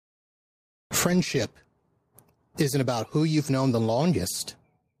Friendship isn't about who you've known the longest.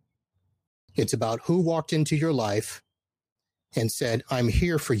 It's about who walked into your life and said, I'm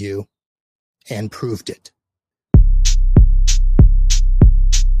here for you, and proved it.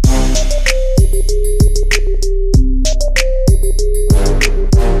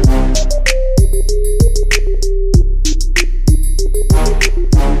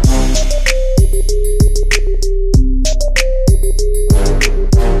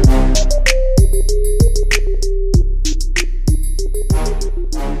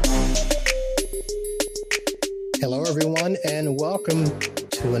 Hello, everyone, and welcome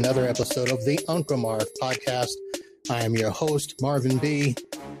to another episode of the Uncle Marv podcast. I am your host, Marvin B.,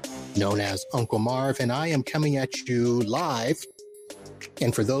 known as Uncle Marv, and I am coming at you live.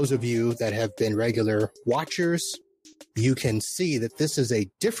 And for those of you that have been regular watchers, you can see that this is a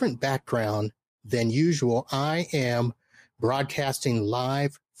different background than usual. I am broadcasting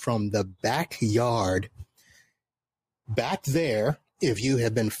live from the backyard. Back there, if you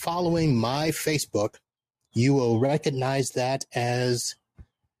have been following my Facebook, you will recognize that as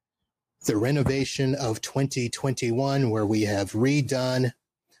the renovation of 2021, where we have redone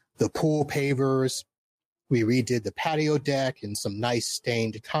the pool pavers. We redid the patio deck in some nice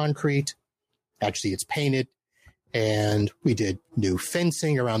stained concrete. Actually, it's painted. And we did new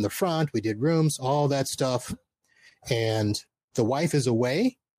fencing around the front. We did rooms, all that stuff. And the wife is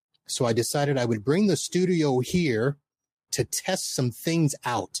away. So I decided I would bring the studio here to test some things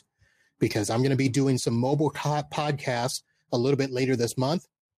out, because I'm going to be doing some mobile podcasts a little bit later this month,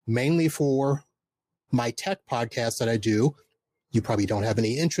 mainly for my tech podcast that I do. You probably don't have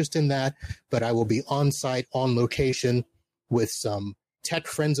any interest in that, but I will be on site, on location with some tech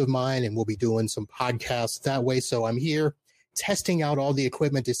friends of mine, and we'll be doing some podcasts that way. So I'm here testing out all the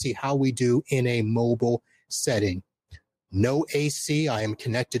equipment to see how we do in a mobile setting. No AC. I am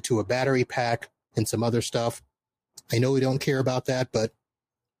connected to a battery pack and some other stuff. I know we don't care about that, but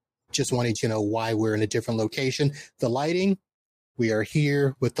just wanted to know why we're in a different location. The lighting, we are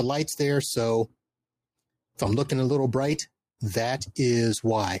here with the lights there. So if I'm looking a little bright, that is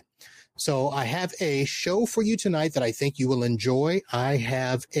why. So I have a show for you tonight that I think you will enjoy. I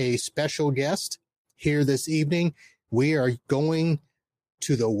have a special guest here this evening. We are going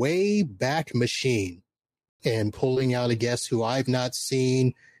to the way back machine and pulling out a guest who I've not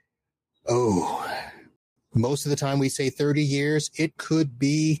seen. Most of the time we say 30 years. It could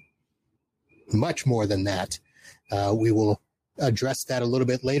be much more than that. We will address that a little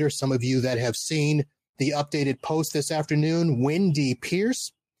bit later. Some of you that have seen the updated post this afternoon, Wendy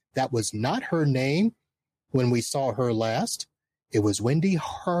Pearce, that was not her name when we saw her last. It was Wendy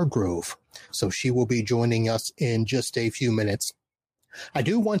Hargrove. So she will be joining us in just a few minutes. I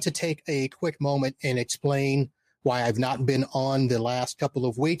do want to take a quick moment and explain why I've not been on the last couple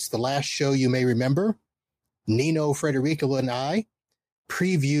of weeks. The last show, you may remember, Nino Frederico and I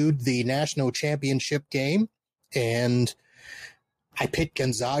previewed the national championship game, and I picked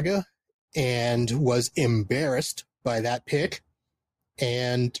Gonzaga and was embarrassed by that pick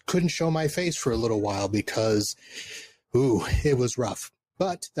and couldn't show my face for a little while because, it was rough.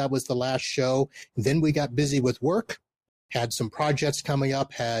 But that was the last show. Then we got busy with work, had some projects coming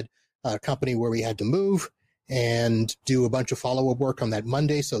up, had a company where we had to move and do a bunch of follow-up work on that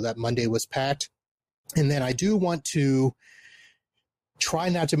Monday. So that Monday was packed. And then I do want to try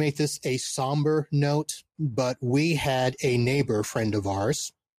not to make this a somber note, but we had a neighbor friend of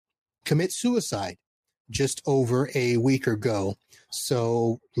ours commit suicide just over a week ago.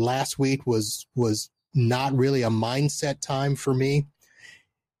 So last week was not really a mindset time for me.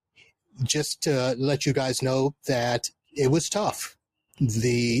 Just to let you guys know that it was tough.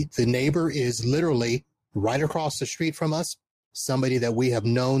 The neighbor is literally right across the street from us, somebody that we have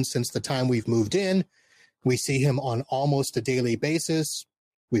known since the time we've moved in. We see him on almost a daily basis.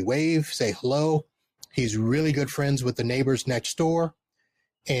 We wave, say hello. He's really good friends with the neighbors next door,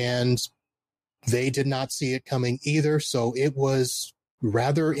 and they did not see it coming either. So it was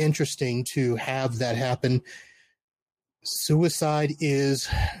rather interesting to have that happen. Suicide is,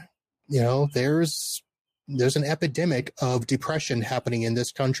 there's an epidemic of depression happening in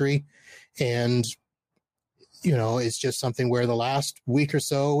this country. And, it's just something where the last week or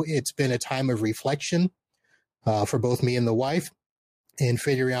so, it's been a time of reflection for both me and the wife, and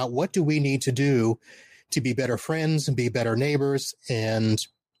figuring out what do we need to do to be better friends and be better neighbors. And,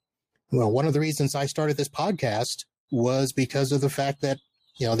 one of the reasons I started this podcast was because of the fact that,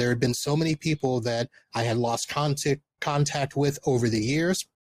 there had been so many people that I had lost contact with over the years.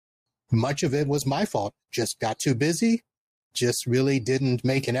 Much of it was my fault. Just got too busy, just really didn't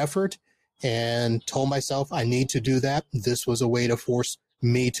make an effort, and told myself I need to do that. This was a way to force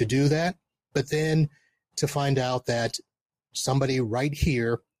me to do that. But then to find out that somebody right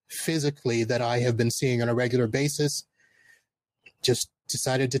here physically that I have been seeing on a regular basis just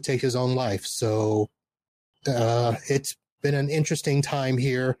decided to take his own life. So it's been an interesting time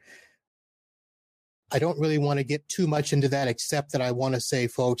here. I don't really want to get too much into that, except that I want to say,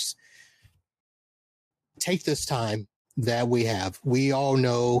 folks, take this time that we have. We all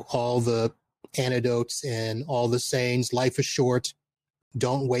know all the anecdotes and all the sayings. Life is short.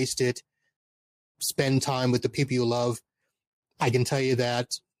 Don't waste it. Spend time with the people you love. I can tell you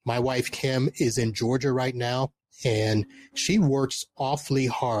that my wife, Kim, is in Georgia right now, and she works awfully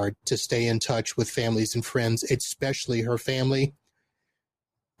hard to stay in touch with families and friends, especially her family.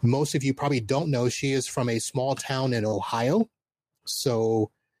 Most of you probably don't know she is from a small town in Ohio.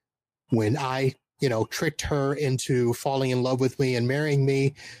 So when I, tricked her into falling in love with me and marrying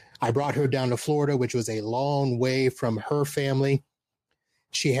me, I brought her down to Florida, which was a long way from her family.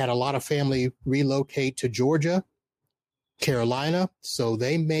 She had a lot of family relocate to Georgia, Carolina. So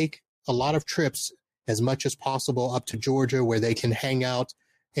they make a lot of trips as much as possible up to Georgia where they can hang out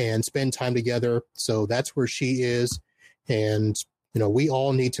and spend time together. So that's where she is. And we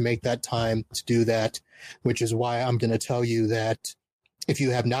all need to make that time to do that, which is why I'm going to tell you that if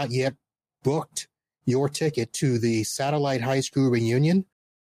you have not yet booked your ticket to the Satellite High School reunion,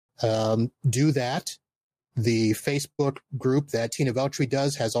 do that. The Facebook group that Tina Veltri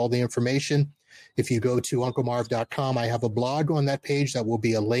does has all the information. If you go to unclemarv.com, I have a blog on that page that will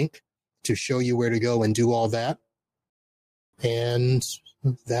be a link to show you where to go and do all that. And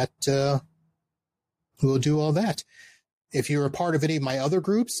that will do all that. If you're a part of any of my other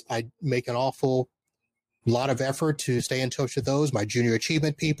groups, I make an awful lot of effort to stay in touch with those. My Junior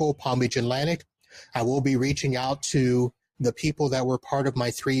Achievement people, Palm Beach Atlantic. I will be reaching out to the people that were part of my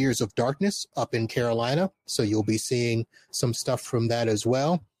 3 years of darkness up in Carolina. So you'll be seeing some stuff from that as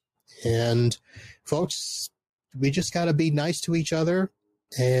well. And folks, we just got to be nice to each other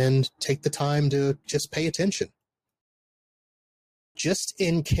and take the time to just pay attention. Just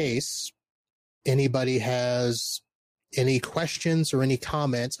in case anybody has any questions or any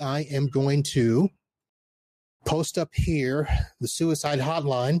comments, I am going to post up here the suicide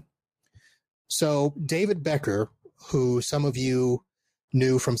hotline. So David Becker, who some of you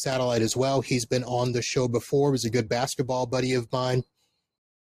knew from Satellite as well, he's been on the show before, was a good basketball buddy of mine,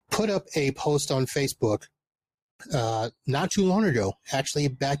 put up a post on Facebook not too long ago, actually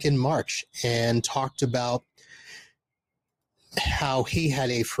back in March, and talked about how he had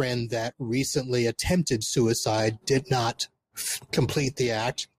a friend that recently attempted suicide, did not complete the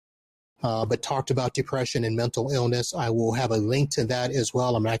act, but talked about depression and mental illness. I will have a link to that as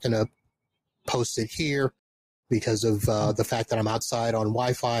well. I'm not going to post it here because of the fact that I'm outside on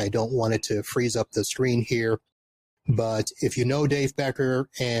Wi-Fi. I don't want it to freeze up the screen here. But if you know Dave Becker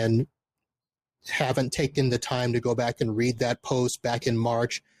and haven't taken the time to go back and read that post back in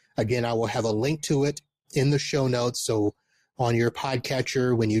March, again, I will have a link to it in the show notes. So on your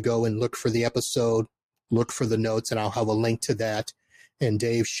podcatcher, when you go and look for the episode, look for the notes, and I'll have a link to that. And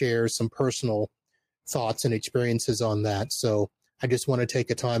Dave shares some personal thoughts and experiences on that. So I just want to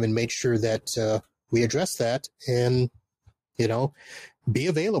take a time and make sure that we address that and, be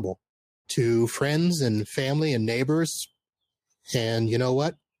available to friends and family and neighbors. And you know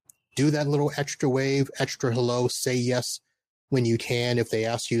what? Do that little extra wave, extra hello, say yes when you can if they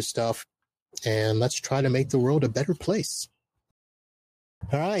ask you stuff. And let's try to make the world a better place.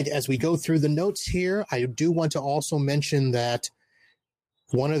 All right, as we go through the notes here, I do want to also mention that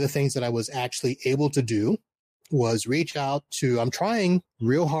one of the things that I was actually able to do was reach out to, I'm trying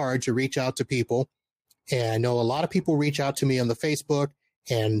real hard to reach out to people. And I know a lot of people reach out to me on the Facebook,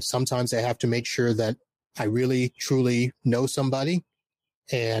 and sometimes I have to make sure that I really, truly know somebody.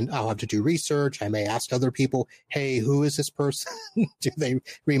 And I'll have to do research. I may ask other people, hey, who is this person? Do they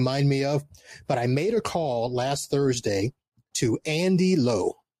remind me of? But I made a call last Thursday to Andy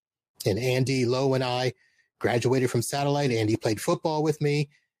Lowe. And Andy Lowe and I graduated from Satellite. Andy played football with me.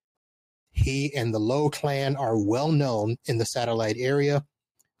 He and the Lowe clan are well known in the Satellite area.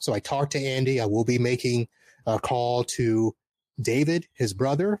 So I talked to Andy. I will be making a call to David, his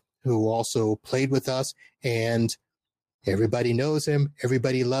brother, who also played with us. And everybody knows him.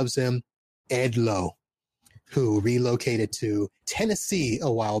 Everybody loves him. Ed Lowe, who relocated to Tennessee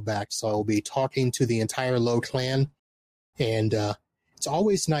a while back. So I'll be talking to the entire Lowe clan. And it's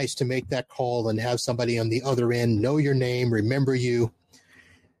always nice to make that call and have somebody on the other end know your name, remember you.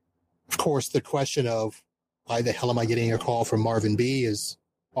 Of course, the question of why the hell am I getting a call from Marvin B is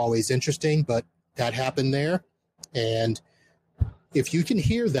always interesting, but that happened there. And if you can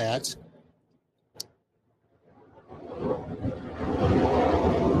hear that,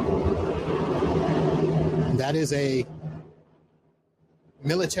 that is a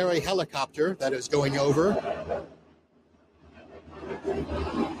military helicopter that is going over.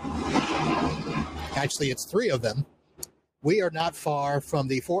 Actually, it's 3 of them. We are not far from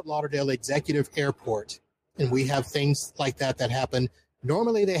the Fort Lauderdale Executive Airport, and we have things like that happen.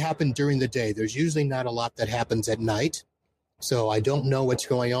 Normally, they happen during the day. There's usually not a lot that happens at night, so I don't know what's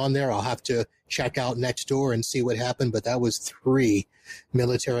going on there. I'll have to check out next door and see what happened, but that was 3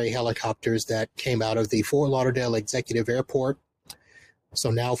 military helicopters that came out of the Fort Lauderdale Executive Airport.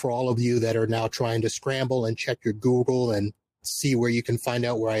 So now for all of you that are now trying to scramble and check your Google and see where you can find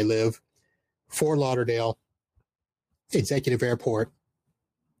out where I live, Fort Lauderdale Executive Airport,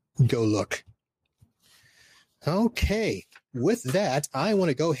 go look. Okay, with that, I want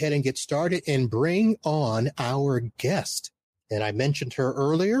to go ahead and get started and bring on our guest. And I mentioned her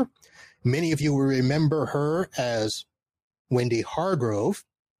earlier. Many of you will remember her as Wendy Hargrove,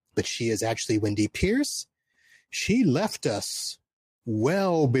 but she is actually Wendy Pearce. She left us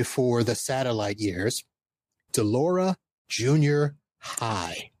well before the satellite years, Delora Junior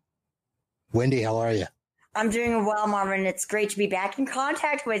High. Wendy, how are you? I'm doing well, Marvin. It's great to be back in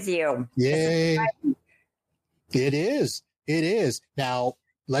contact with you. Yay. It is. It is. Now,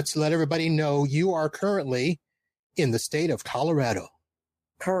 let's let everybody know you are currently in the state of Colorado.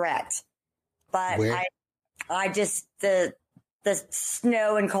 Correct. But Where? I just, the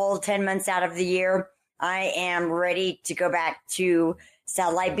snow and cold 10 months out of the year, I am ready to go back to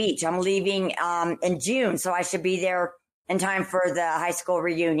Satellite Beach. I'm leaving in June, so I should be there in time for the high school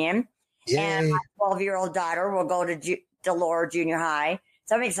reunion. Yay. And my 12-year-old daughter will go to Delora Junior High.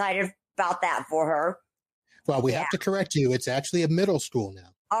 So I'm excited about that for her. Well, we have to correct you. It's actually a middle school now.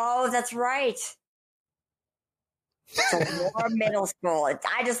 Oh, that's right. Delora Middle School.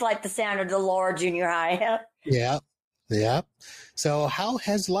 I just like the sound of Delora Junior High. Yeah. Yeah. So how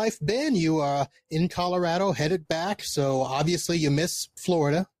has life been? You are in Colorado, headed back. So obviously you miss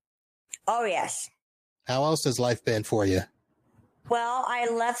Florida. Oh, yes. How else has life been for you? Well, I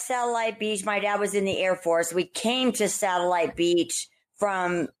left Satellite Beach. My dad was in the Air Force. We came to Satellite Beach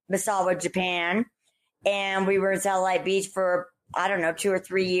from Misawa, Japan. And we were in Satellite Beach for, 2 or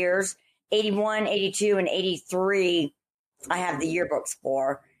 3 years. 81, 82, and 83, I have the yearbooks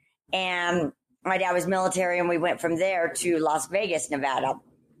for. And my dad was military, and we went from there to Las Vegas, Nevada.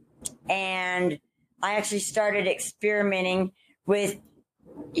 And I actually started experimenting with,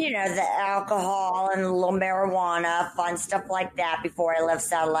 the alcohol and a little marijuana, fun stuff like that before I left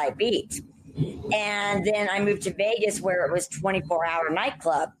Satellite Beach. And then I moved to Vegas where it was 24-hour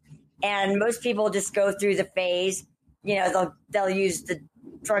nightclub. And most people just go through the phase, they'll use the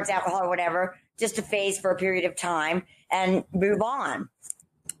drugs, alcohol, or whatever, just a phase for a period of time and move on.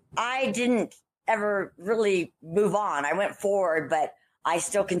 I didn't ever really move on. I went forward, but I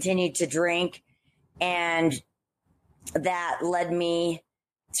still continued to drink. And that led me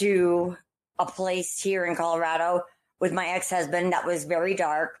to a place here in Colorado with my ex-husband that was very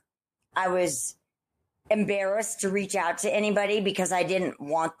dark. I was embarrassed to reach out to anybody because I didn't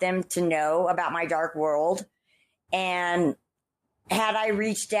want them to know about my dark world. And had I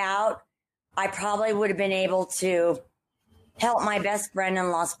reached out, I probably would have been able to help my best friend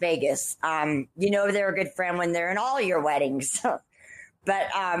in Las Vegas. They're a good friend when they're in all your weddings. But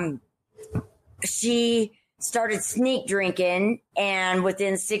she started sneak drinking, and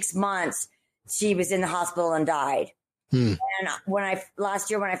within 6 months, she was in the hospital and died. And last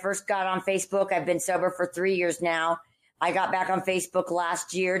year, when I first got on Facebook, I've been sober for 3 years now. I got back on Facebook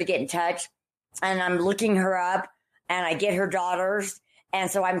last year to get in touch, and I'm looking her up, and I get her daughters. And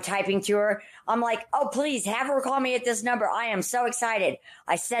so I'm typing to her. I'm like, oh, please have her call me at this number. I am so excited.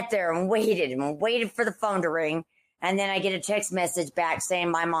 I sat there and waited for the phone to ring. And then I get a text message back saying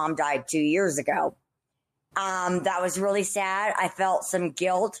my mom died 2 years ago. That was really sad. I felt some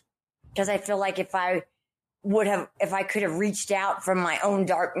guilt because I feel like if I could have reached out from my own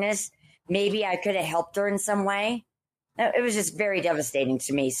darkness, maybe I could have helped her in some way. It was just very devastating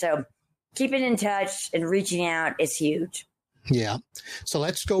to me. So keeping in touch and reaching out is huge. Yeah. So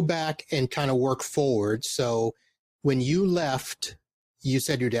let's go back and kind of work forward. So when you left, you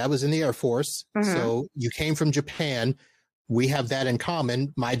said your dad was in the Air Force. Mm-hmm. So you came from Japan. We have that in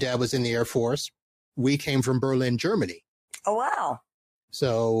common. My dad was in the Air Force. We came from Berlin, Germany. Oh, wow.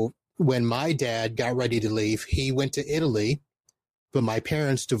 So when my dad got ready to leave, he went to Italy, but my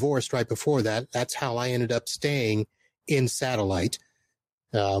parents divorced right before that. That's how I ended up staying in Satellite.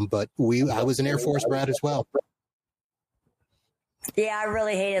 But I was an Air Force brat as well. Yeah, I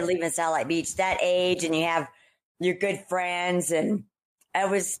really hated leaving Satellite Beach that age, and you have your good friends, and it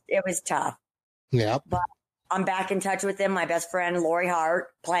was tough. Yeah. But I'm back in touch with them. My best friend, Lori Hart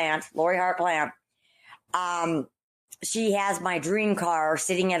Plant. she has my dream car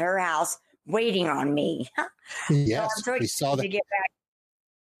sitting at her house waiting on me. Yes, so we saw that. To get back.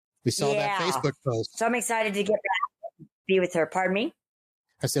 We saw that Facebook post. So I'm excited to get back and be with her. Pardon me?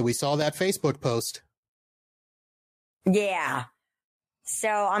 I said we saw that Facebook post. Yeah. So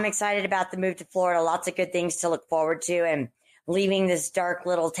I'm excited about the move to Florida. Lots of good things to look forward to and leaving this dark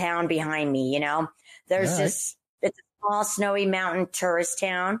little town behind me, you know. There's it's a small snowy mountain tourist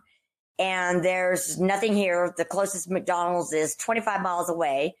town and there's nothing here. The closest McDonald's is 25 miles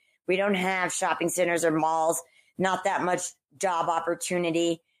away. We don't have shopping centers or malls, not that much job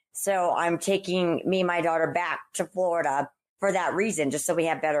opportunity. So I'm taking me and my daughter back to Florida for that reason, just so we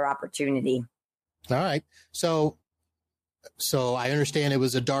have better opportunity. All right. So I understand it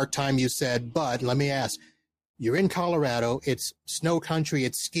was a dark time, you said, but let me ask, you're in Colorado, it's snow country,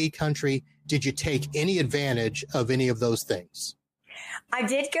 it's ski country. Did you take any advantage of any of those things? I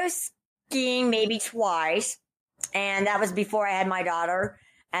did go skiing maybe twice, and that was before I had my daughter.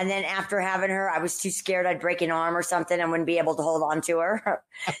 And then after having her, I was too scared I'd break an arm or something and wouldn't be able to hold on to her.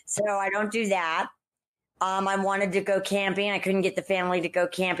 So I don't do that. I wanted to go camping. I couldn't get the family to go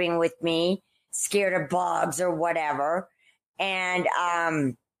camping with me, scared of bugs or whatever. And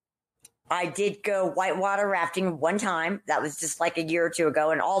I did go whitewater rafting one time. That was just like a year or two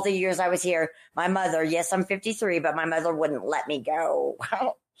ago. And all the years I was here, my mother, yes, I'm 53, but my mother wouldn't let me go.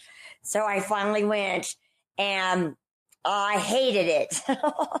 So I finally went and I hated it.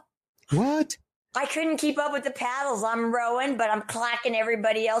 What? I couldn't keep up with the paddles. I'm rowing, but I'm clacking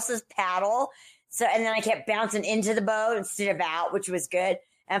everybody else's paddle. So, and then I kept bouncing into the boat instead of out, which was good.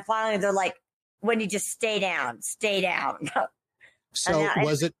 And finally they're like, Wendy, just stay down, stay down. So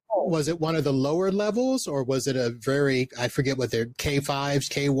was it one of the lower levels or was it a very, I forget what they're K5s,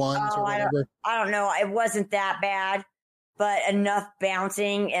 K1s or whatever? I don't know. It wasn't that bad, but enough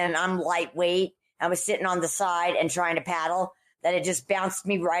bouncing and I'm lightweight. I was sitting on the side and trying to paddle that it just bounced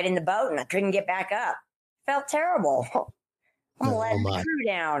me right in the boat and I couldn't get back up. Felt terrible. I'm letting the crew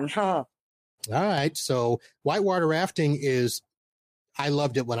down. All right. So whitewater rafting I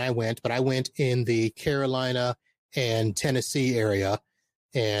loved it when I went, but I went in the Carolina and Tennessee area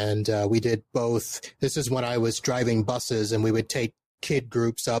and we did both. This is when I was driving buses and we would take kid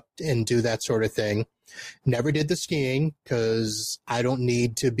groups up and do that sort of thing. Never did the skiing because I don't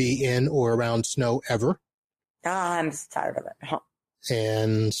need to be in or around snow ever. I'm tired of it.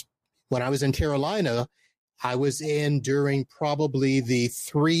 And when I was in Carolina, I was in during probably the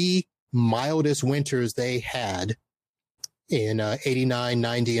 3 mildest winters they had in 89,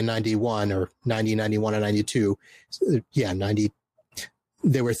 90, and 91, or 90, 91, and 92. Yeah, 90.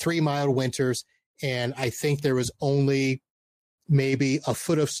 There were 3 mild winters, and I think there was only maybe a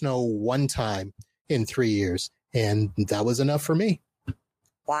foot of snow one time in 3 years, and that was enough for me.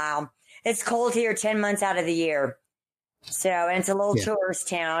 Wow. It's cold here 10 months out of the year. So, and it's a little tourist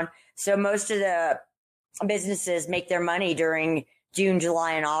town. So most of the businesses make their money during June,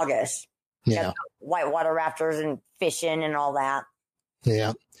 July, and August. Yeah. Whitewater rafters and fishing and all that.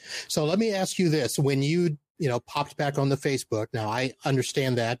 Yeah. So let me ask you this. When you popped back on the Facebook, now I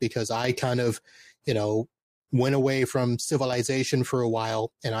understand that because I kind of, went away from civilization for a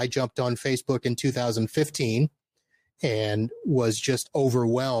while and I jumped on Facebook in 2015 and was just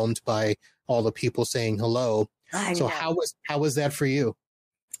overwhelmed by all the people saying hello. So how was that for you?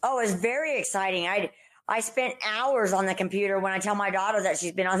 Oh, it was very exciting. I spent hours on the computer when I tell my daughter that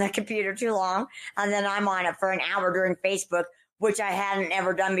she's been on the computer too long. And then I'm on it for an hour during Facebook, which I hadn't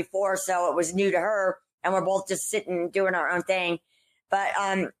ever done before. So it was new to her. And we're both just sitting doing our own thing. But,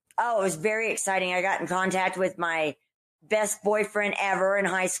 it was very exciting. I got in contact with my best boyfriend ever in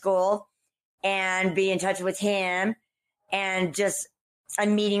high school and be in touch with him and just a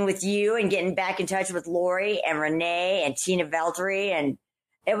meeting with you and getting back in touch with Lori and Renee and Tina Veltri. And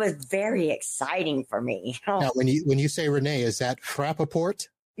it was very exciting for me. Now, when you say Renee, is that Frappaport?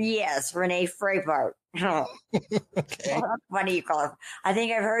 Yes, Renee Frappaport. Okay. What do you call it? I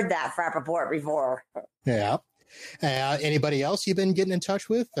think I've heard that Frappaport before. Yeah. Anybody else you've been getting in touch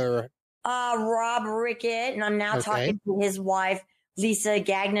with, or? Rob Rickett, and I'm now talking to his wife, Lisa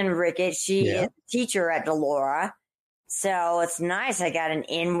Gagnon Rickett. She is a teacher at Delora. So it's nice. I got an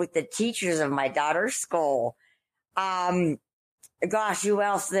in with the teachers of my daughter's school. Gosh, who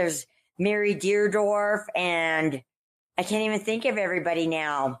else? There's Mary Deerdorf, and I can't even think of everybody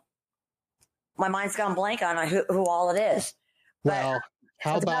now. My mind's gone blank on who all it is. Well,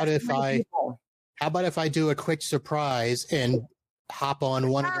 how about if I do a quick surprise and hop on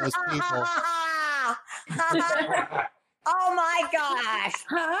one of those people? Oh my gosh.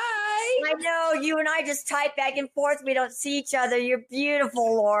 Hi. I know you and I just type back and forth. We don't see each other. You're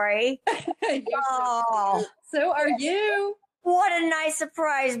beautiful, Lori. Oh, So are you. what a nice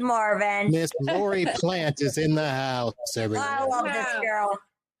surprise, Marvin. Miss Lori Plant is in the house, everyone. I love this girl.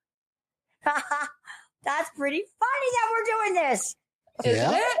 That's pretty funny that we're doing this.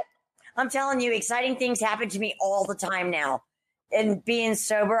 Isn't Yeah. it? I'm telling you, exciting things happen to me all the time now. And being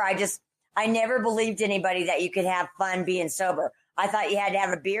sober, I never believed anybody that you could have fun being sober. I thought you had to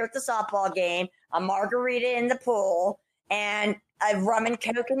have a beer at the softball game, a margarita in the pool, and a rum and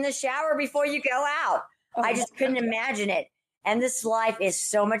Coke in the shower before you go out. Oh, I just couldn't imagine it. And this life is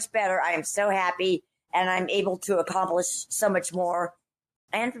so much better. I am so happy, and I'm able to accomplish so much more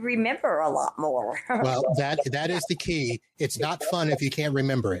and remember a lot more. Well, that is the key. It's not fun if you can't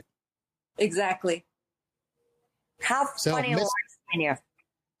remember it. exactly. How So, funny, Miss- Lori, seeing you.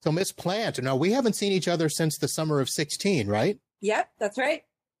 So, Miss Plant, now we haven't seen each other since the summer of 16, right? Yep, that's right.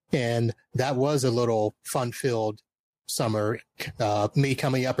 And that was a little fun-filled summer. Me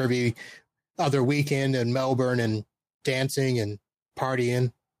coming up every other weekend in Melbourne and dancing and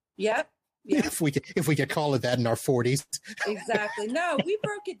partying, Yep. Yep. if we could call it that in our 40s. Exactly. No, we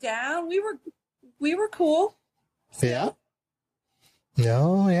broke it down. We were cool. Yeah.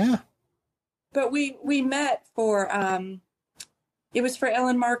 No, yeah. But we met for it was for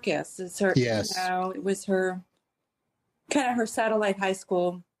Ellen Marcus. It's her Yes. it was her kind of her satellite high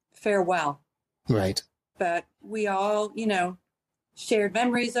school farewell. Right. But we all, shared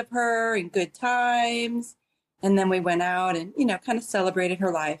memories of her and good times. And then we went out and, kind of celebrated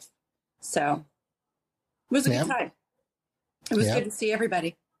her life. So it was a Yeah. good time. It was Yeah. good to see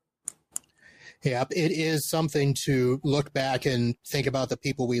everybody. Yeah, it is something to look back and think about the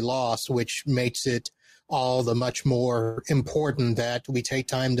people we lost, which makes it all the much more important that we take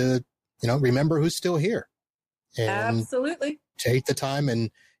time to, remember who's still here and Absolutely. take the time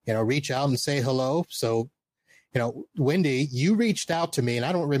and, reach out and say hello. So, Wendy, you reached out to me and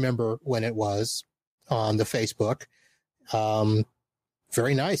I don't remember when it was on the Facebook.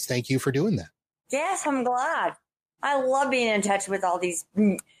 Very nice. Thank you for doing that. Yes, I'm glad. I love being in touch with all these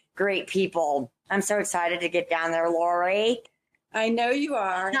great people. I'm so excited to get down there, Lori. I know you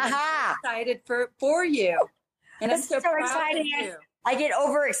are. And I'm Haha. so excited for you. And I'm This so is so proud exciting. of you. I get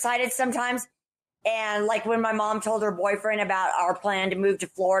overexcited sometimes. And like when my mom told her boyfriend about our plan to move to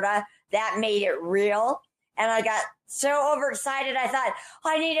Florida, that made it real. And I got so overexcited, I thought,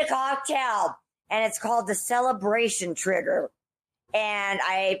 I need a cocktail. And it's called the Celebration Trigger. And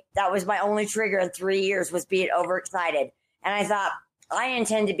that was my only trigger in 3 years, was being overexcited. And I thought, I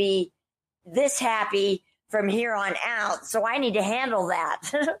intend to be this happy from here on out, so I need to handle that.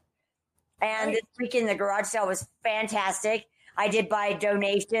 And this weekend, the garage sale was fantastic. I did buy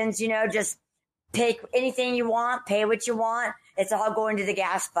donations, just pick anything you want, pay what you want. It's all going to the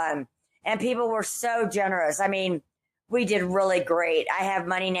gas fund. And people were so generous. I mean, we did really great. I have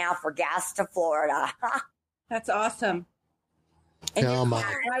money now for gas to Florida. That's awesome. And Oh, my.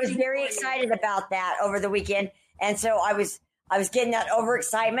 I was very excited about that over the weekend. And so I was getting that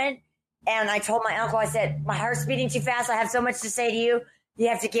overexcitement. And I told my uncle, I said, my heart's beating too fast. I have so much to say to you. You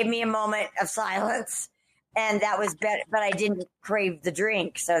have to give me a moment of silence. And that was better, but I didn't crave the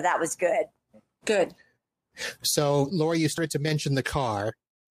drink. So that was good. Good. So, Lori, you started to mention the car.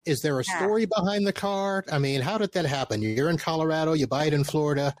 Is there a story behind the car? I mean, how did that happen? You're in Colorado, you buy it in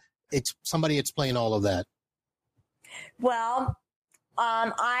Florida. Somebody explain all of that. Well,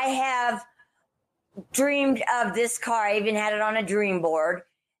 I have dreamed of this car. I even had it on a dream board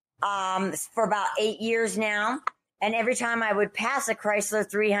for about 8 years now. And every time I would pass a Chrysler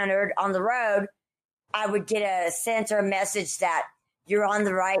 300 on the road, I would get a sense or a message that you're on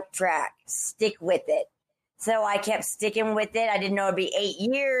the right track. Stick with it. So I kept sticking with it. I didn't know it'd be 8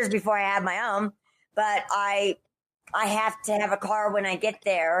 years before I had my own, but I have to have a car when I get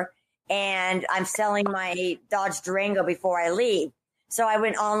there, and I'm selling my Dodge Durango before I leave. So I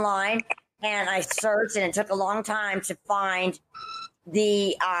went online and I searched, and it took a long time to find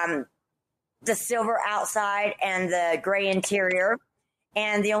the silver outside and the gray interior.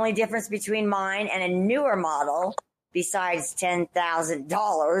 And the only difference between mine and a newer model, besides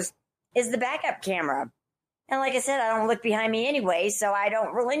 $10,000, is the backup camera. And like I said, I don't look behind me anyway, so I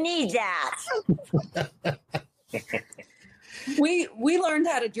don't really need that. We learned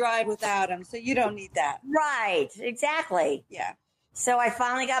how to drive without him, so you don't need that. Right, exactly. Yeah. So I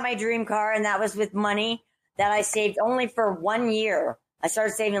finally got my dream car, and that was with money that I saved only for 1 year. I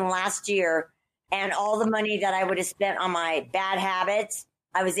started saving last year, and all the money that I would have spent on my bad habits,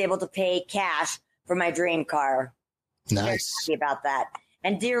 I was able to pay cash for my dream car. Nice. Happy about that.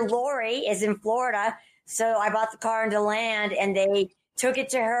 And dear Lori is in Florida So I bought the car into land, and they took it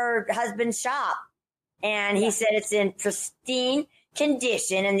to her husband's shop. And he said it's in pristine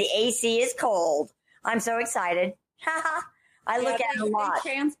condition, and the AC is cold. I'm so excited. I look at it a lot.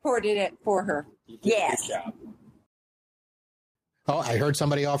 They transported it for her. Yes. Oh, I heard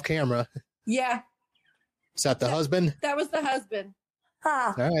somebody off camera. Yeah. Is that the husband? That was the husband.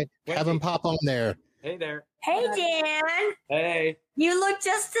 Huh. All right. Have him pop on there. Hey there. Hey, Dan. Hey. You look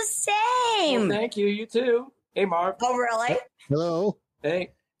just the same. Well, thank you. You too. Hey, Mark. Oh, really? Hello.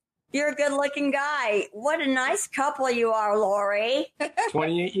 Hey. You're a good looking guy. What a nice couple you are, Lori.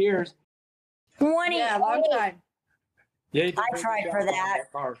 28 years. 20. Yeah, long time. Yeah, you did a I great tried job for on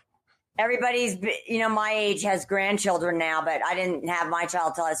that. car. Everybody's, my age has grandchildren now, but I didn't have my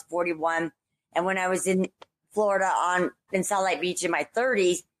child till I was 41. And when I was in Florida in Satellite Beach in my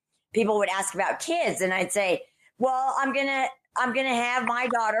 30s, people would ask about kids. And I'd say, well, I'm going to have my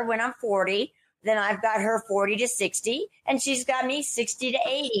daughter when I'm 40. Then I've got her 40 to 60, and she's got me 60 to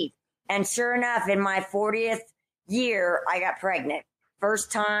 80. And sure enough, in my 40th year, I got pregnant.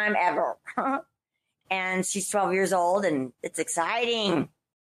 First time ever. And she's 12 years old, and it's exciting.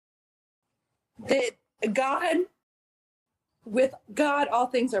 With God, all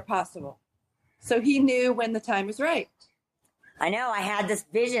things are possible. So he knew when the time was right. I know. I had this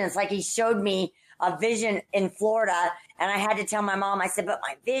vision. It's like he showed me a vision in Florida, and I had to tell my mom, I said, but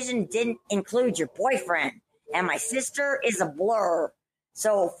my vision didn't include your boyfriend, and my sister is a blur.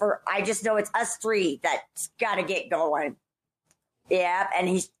 So I just know it's us three that's got to get going. Yeah. And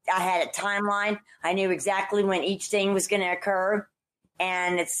I had a timeline. I knew exactly when each thing was going to occur.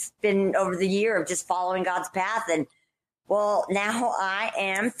 And it's been over the year of just following God's path. And well, now I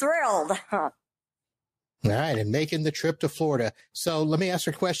am thrilled. All right. And making the trip to Florida. So let me ask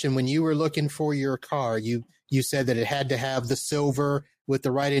you a question. When you were looking for your car, you said that it had to have the silver with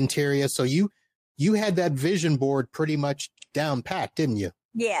the right interior. So you had that vision board pretty much down pat, didn't you?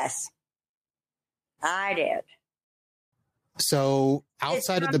 Yes, I did. So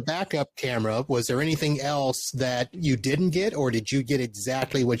outside of the backup camera, was there anything else that you didn't get, or did you get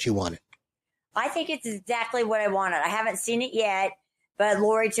exactly what you wanted? I think it's exactly what I wanted. I haven't seen it yet, but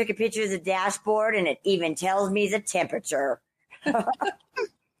Lori took a picture of the dashboard, and it even tells me the temperature.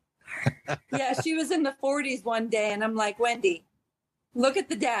 Yeah, she was in the 40s one day, and I'm like, Wendy, look at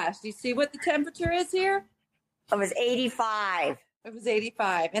the dash. Do you see what the temperature is here? It was 85. It was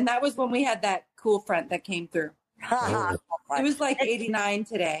 85. And that was when we had that cool front that came through. It was like 89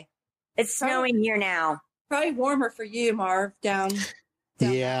 today. It's snowing here now. Probably warmer for you, Marv, down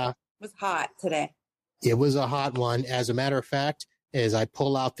Yeah. It was hot today. It was a hot one. As a matter of fact, as I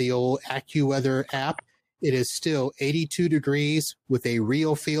pull out the old AccuWeather app, it is still 82 degrees with a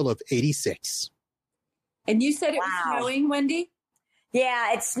real feel of 86. And you said it was snowing, Wendy?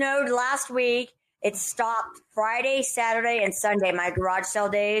 Yeah, it snowed last week. It stopped Friday, Saturday, and Sunday, my garage sale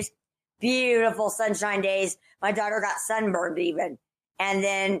days. Beautiful sunshine days. My daughter got sunburned even. And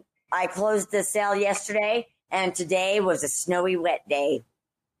then I closed the sale yesterday, and today was a snowy, wet day.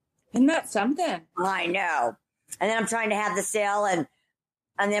 Isn't that something? I know. And then I'm trying to have the sale, and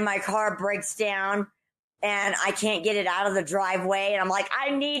then my car breaks down, and I can't get it out of the driveway. And I'm like, I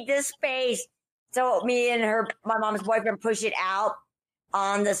need this space. So me and my mom's boyfriend push it out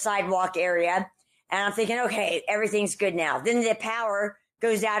on the sidewalk area. And I'm thinking, okay, everything's good now. Then the power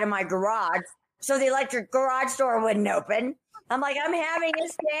goes out of my garage. So the electric garage door wouldn't open. I'm like, I'm having a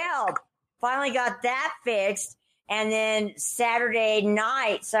sale. Finally got that fixed. And then Saturday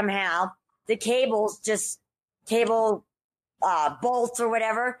night, somehow, the cable bolts or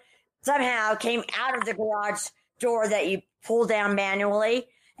whatever, somehow came out of the garage door that you pull down manually.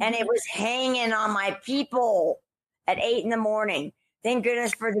 And it was hanging on my people at 8 a.m. Thank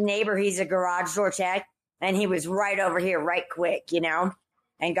goodness for the neighbor. He's a garage door tech, and he was right over here, right quick,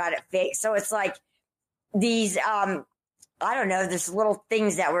 and got it fixed. So it's like these, I don't know, this little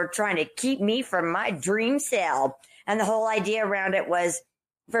things that were trying to keep me from my dream sale. And the whole idea around it was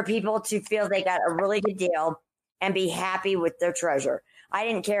for people to feel they got a really good deal and be happy with their treasure. I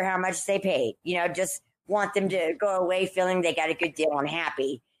didn't care how much they paid, just want them to go away feeling they got a good deal and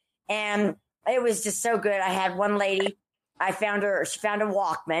happy. And it was just so good. I had one lady, she found a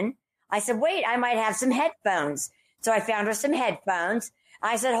Walkman. I said, wait, I might have some headphones. So I found her some headphones.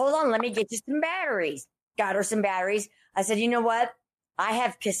 I said, hold on, let me get you some batteries. Got her some batteries. I said, you know what? I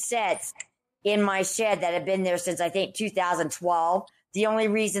have cassettes in my shed that have been there since I think 2012. The only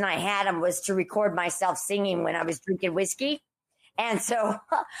reason I had them was to record myself singing when I was drinking whiskey. And so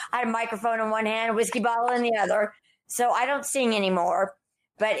I had a microphone in one hand, a whiskey bottle in the other. So I don't sing anymore.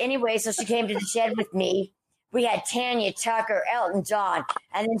 But anyway, so she came to the shed with me. We had Tanya Tucker, Elton John.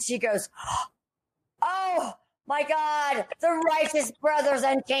 And then she goes, Oh my God, the Righteous Brothers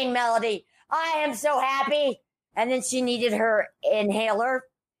Unchained Melody. I am so happy. And then she needed her inhaler.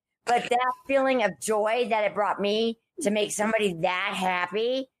 But that feeling of joy that it brought me to make somebody that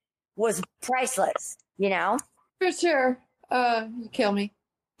happy was priceless, you know? For sure. You kill me.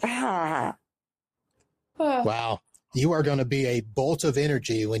 I Wow. You are going to be a bolt of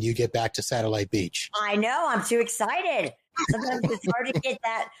energy when you get back to Satellite Beach. know. I'm too excited. Sometimes it's hard to get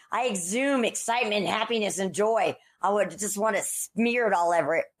that. I exude excitement, happiness, and joy. I would just want to smear it all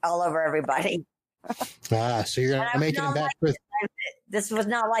over everybody. So you're And making it back for. This was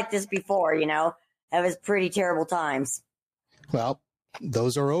not like this before, you know? It was pretty terrible times. Well,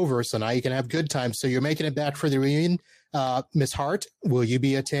 those are over, so now you can have good times. So you're making it back for the reunion. Miss Hart, will you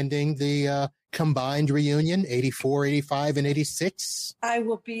be attending the combined reunion, 84, 85, and 86? I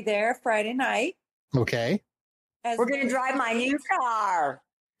will be there Friday night. Okay. We're going to drive my new car.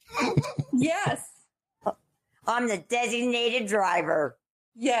 Yes. I'm the designated driver.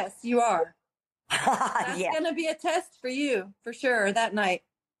 Yes, you are. That's Yeah. going to be a test for you, for sure, that night.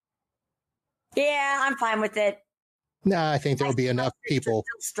 Yeah, I'm fine with it. No, I think there'll be enough people.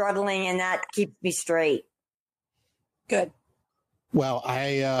 Still struggling, and that keeps me straight. Good. Well,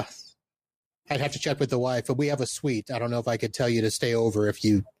 I'd have to check with the wife, but we have a suite. I don't know if I could tell you to stay over if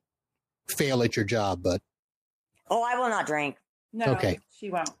you fail at your job, but Oh, I will not drink. No, Okay. she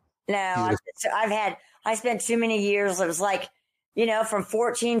won't. No, I spent too many years. It was like, you know, from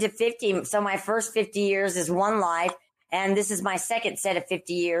 14 to 50. So my first 50 years is one life. And this is my second set of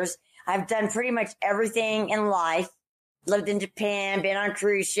 50 years. I've done pretty much everything in life. Lived in Japan, been on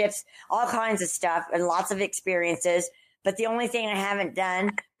cruise ships, all kinds of stuff and lots of experiences. But the only thing I haven't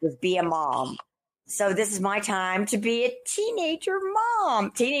done was be a mom. So this is my time to be a teenager's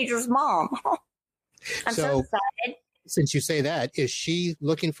mom. I'm so excited. Since you say that, is she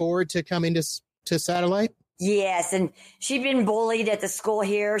looking forward to coming to Satellite? Yes, and she'd been bullied at the school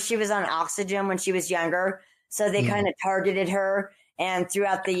here. She was on oxygen when she was younger, so they kind of targeted her. And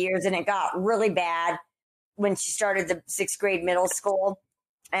throughout the years, and it got really bad when she started the 6th grade middle school.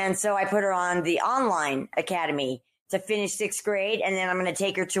 And so I put her on the online academy to finish 6th grade, and then I'm going to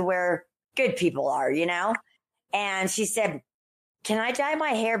take her to where good people are, you know? And she said, "Can I dye my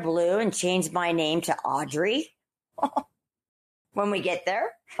hair blue and change my name to Audrey when we get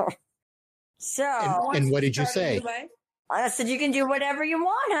there?" So And what did you say? I said, "You can do whatever you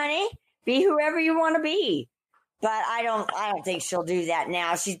want, honey. Be whoever you want to be." But I don't think she'll do that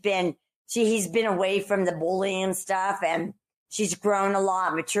now. He's been away from the bullying and stuff, and she's grown a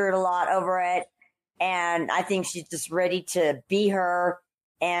lot, matured a lot over it. And I think she's just ready to be her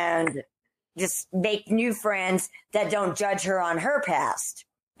and just make new friends that don't judge her on her past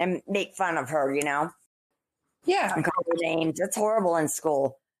and make fun of her, you know? Yeah. And call her names. It's horrible in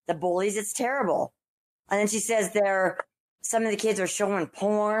school. The bullies, it's terrible. And then she says some of the kids are showing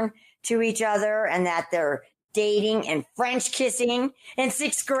porn to each other and that they're dating and French kissing in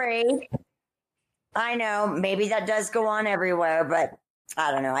 6th grade. I know, maybe that does go on everywhere, but I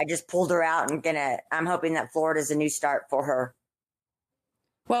don't know. I just pulled her out and I'm hoping that Florida's a new start for her.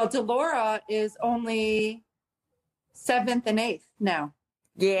 Well, Delora is only 7th and 8th now.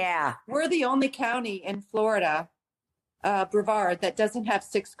 Yeah. We're the only county in Florida, Brevard, that doesn't have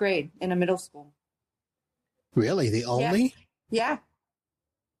 6th grade in a middle school. Really? The only? Yeah.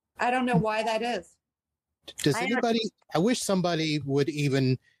 I don't know why that is. Does anybody, I wish somebody would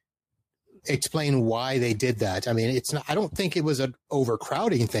even explain why they did that. I mean, it's not, I don't think it was an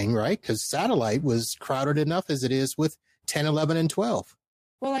overcrowding thing, right? Because Satellite was crowded enough as it is with 10, 11, and 12.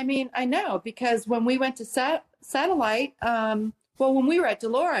 Well, I mean, I know because when we went to Satellite, when we were at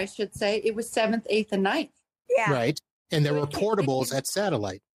Delora, I should say, it was 7th, 8th, and 9th. Yeah. Right. And there were portables at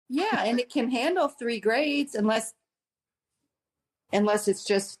Satellite. Yeah, and it can handle 3 grades unless it's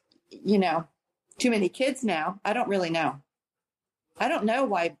just, too many kids now. I don't really know. I don't know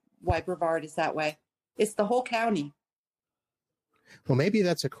why Brevard is that way. It's the whole county. Well, maybe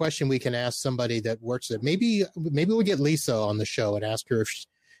that's a question we can ask somebody that works there. Maybe we'll get Lisa on the show and ask her if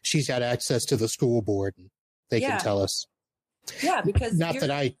she's got access to the school board and they can tell us. Yeah, because not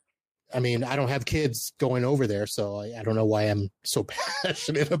that I don't have kids going over there, so I don't know why I'm so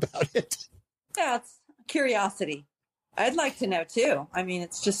passionate about it. Yeah, it's curiosity. I'd like to know too. I mean,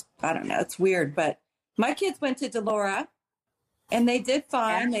 it's just, I don't know. It's weird, but my kids went to Delora and they did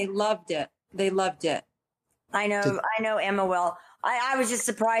fine. Yeah. They loved it. I know Emma will. I was just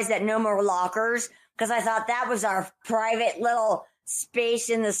surprised that no more lockers because I thought that was our private little space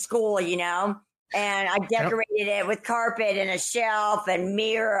in the school, and I decorated it with carpet and a shelf and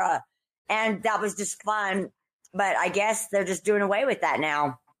mirror, and that was just fun. But I guess they're just doing away with that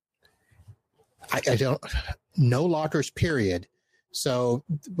now. I don't, no lockers, period. So,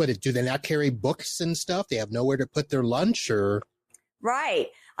 do they not carry books and stuff? They have nowhere to put their lunch or? Right.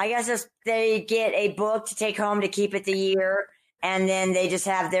 I guess they get a book to take home to keep it the year, and then they just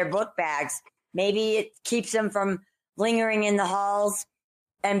have their book bags. Maybe it keeps them from lingering in the halls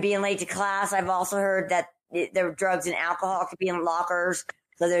and being late to class. I've also heard that the drugs and alcohol could be in lockers,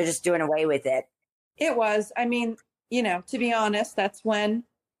 so they're just doing away with it. It was. I mean, to be honest, that's when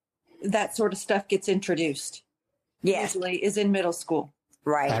that sort of stuff gets introduced. Yes. Usually is in middle school.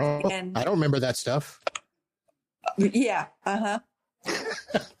 Right. I don't remember that stuff. Yeah. Uh-huh.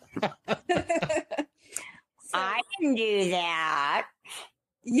 I can do that.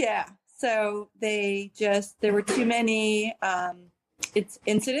 Yeah. So there were too many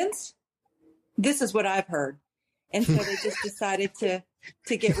incidents. This is what I've heard. And so they just decided to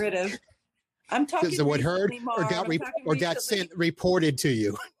get rid of. I'm talking So what heard recently, or got sent reported to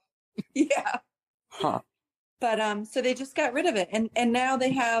you. Yeah. Huh. But so they just got rid of it. And now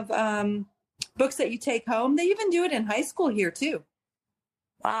they have books that you take home. They even do it in high school here too.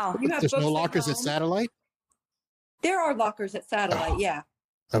 Wow. There's no lockers at Satellite? There are lockers at Satellite, yeah.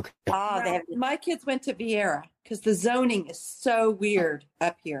 Okay. Oh, My kids went to Vieira because the zoning is so weird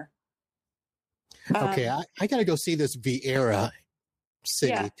up here. Okay, I got to go see this Vieira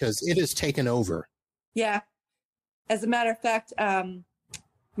city because it is taken over. Yeah. As a matter of fact,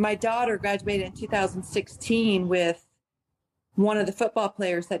 my daughter graduated in 2016 with one of the football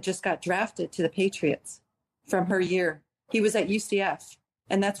players that just got drafted to the Patriots from her year. He was at UCF,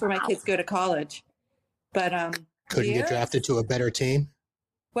 and that's where my kids go to college. But couldn't get drafted to a better team.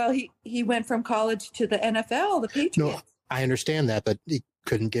 Well, he went from college to the NFL, the Patriots. No, I understand that, but he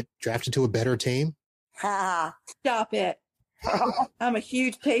couldn't get drafted to a better team. Stop it! I'm a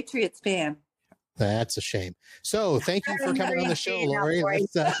huge Patriots fan. That's a shame. So thank you for coming on the show, Lori.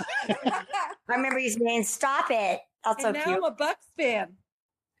 I remember you saying, "Stop it." That's so now cute. I'm a Bucks fan.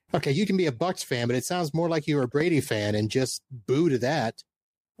 Okay, you can be a Bucks fan, but it sounds more like you're a Brady fan, and just boo to that.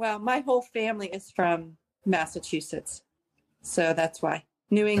 Well, my whole family is from Massachusetts, so that's why.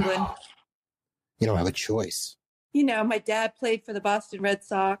 New England. You don't have a choice. My dad played for the Boston Red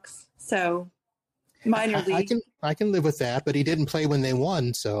Sox, so minor league. I can live with that, but he didn't play when they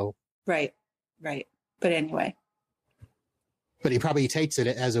won, so. Right. But anyway. But he probably takes it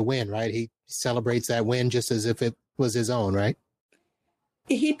as a win, right? He celebrates that win just as if it was his own, right?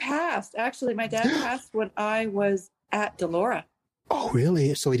 He passed. Actually, my dad passed when I was at Delora. Oh,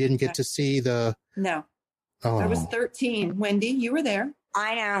 really? So he didn't get to see the... No. Oh. I was 13. Wendy, you were there.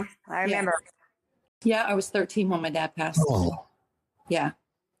 I know. I remember. Yeah, I was 13 when my dad passed. Oh. Yeah.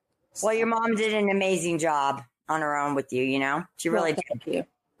 Well, your mom did an amazing job on her own with you, She really did. Thank you.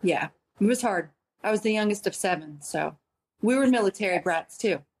 Yeah. It was hard. I was the youngest of 7, so we were military brats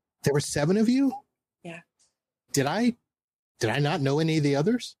too. There were 7 of you? Yeah. Did I not know any of the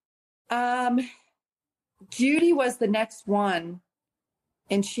others? Judy was the next one,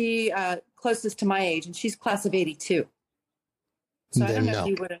 and she closest to my age, and she's class of 82. So I don't know if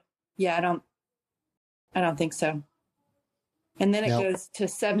you would have. Yeah, I don't think so. And then it goes to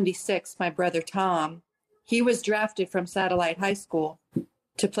 76. My brother Tom, he was drafted from Satellite High School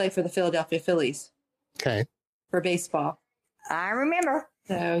to play for the Philadelphia Phillies. Okay. For baseball. I remember.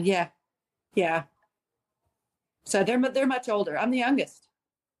 So yeah. So they're much older. I'm the youngest.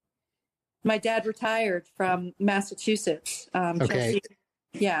 My dad retired from Massachusetts. Okay. Chelsea.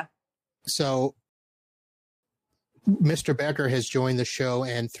 Yeah. So Mr. Becker has joined the show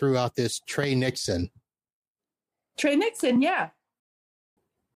and threw out this Trey Nixon. Trey Nixon, yeah.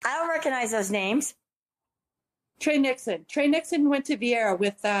 I don't recognize those names. Trey Nixon. Trey Nixon went to Vieira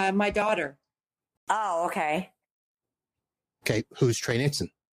with my daughter. Oh, okay. Okay, who's Trey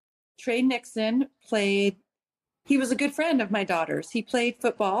Nixon? Trey Nixon played, he was a good friend of my daughter's. He played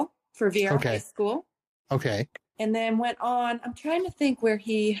football for Vieira High School. Okay. And then went on, I'm trying to think where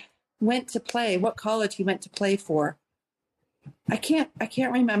he went to play, what college he went to play for. I can't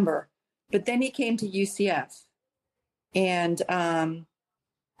remember. But then he came to UCF. And,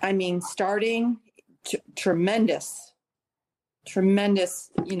 starting tremendous,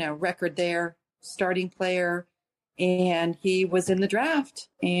 record there, starting player. And he was in the draft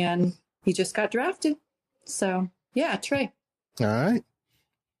and he just got drafted. So, yeah, Trey. All right.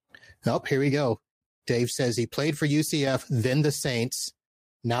 Nope, here we go. Dave says he played for UCF, then the Saints,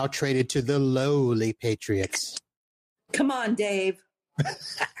 now traded to the lowly Patriots. Come on, Dave.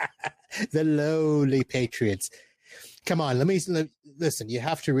 The lowly Patriots. Come on, listen, you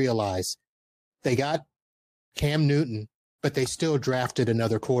have to realize they got Cam Newton, but they still drafted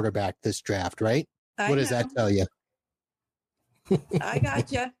another quarterback this draft, right? What does that tell you? I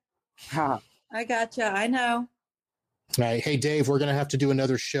got you. I gotcha. I know. All right. Hey, Dave, we're going to have to do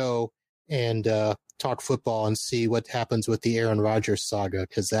another show and talk football and see what happens with the Aaron Rodgers saga,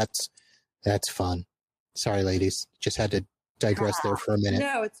 because that's fun. Sorry, ladies. Just had to digress there for a minute.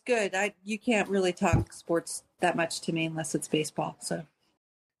 No, it's good. You can't really talk sports that much to me unless it's baseball. So,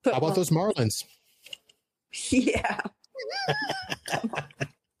 football. How about those Marlins? Yeah.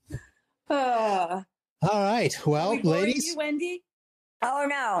 All right. Well, ladies. You, Wendy? Oh,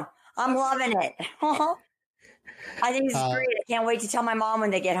 no. I'm loving it. I think this is great. I can't wait to tell my mom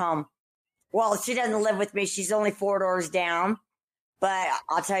when they get home. Well, she doesn't live with me. She's only 4 doors down. But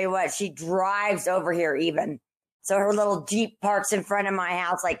I'll tell you what, she drives over here even. So her little Jeep parks in front of my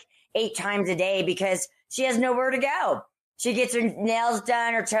house like 8 times a day because she has nowhere to go. She gets her nails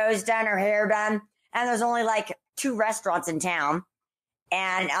done, her toes done, her hair done. And there's only like 2 restaurants in town.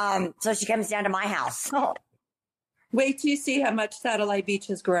 And so she comes down to my house. Wait till you see how much Satellite Beach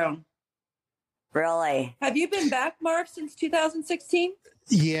has grown. Really? Have you been back, Marv, since 2016?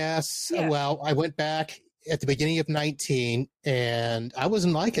 Yes. Yeah. Well, I went back at the beginning of 19 and I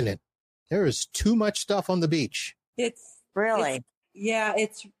wasn't liking it. There is too much stuff on the beach. It's really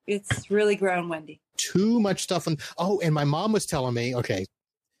grown, Wendy. Too much stuff. And my mom was telling me, okay,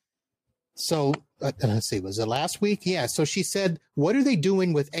 so let's see, was it last week? Yeah. So she said, what are they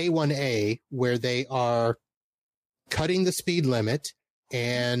doing with A1A where they are cutting the speed limit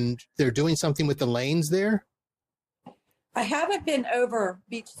and they're doing something with the lanes there? I haven't been over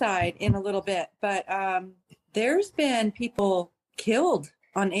beachside in a little bit, but there's been people killed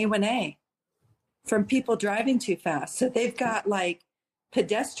on A1A from people driving too fast. So they've got like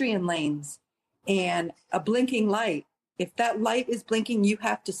pedestrian lanes and a blinking light. If that light is blinking, you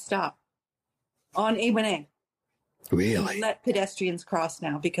have to stop on A1A. Really? Let pedestrians cross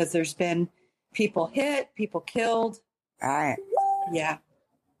now because there's been people hit, people killed. all right. Yeah.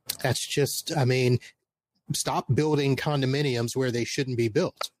 That's just, I mean, stop building condominiums where they shouldn't be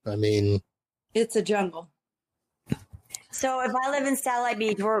built. I mean, it's a jungle. So if I live in Satellite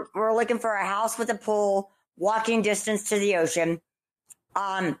Beach, we're looking for a house with a pool, walking distance to the ocean.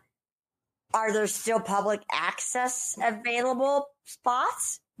 Are there still public access available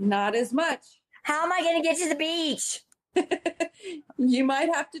spots? Not as much. How am I going to get to the beach? You might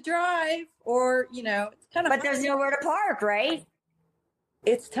have to drive or, it's kind of. But there's nowhere to park, right?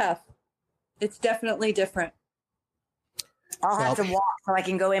 It's tough. It's definitely different. I'll have to walk so I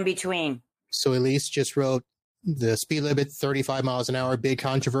can go in between. So Elise just wrote the speed limit 35 miles an hour, big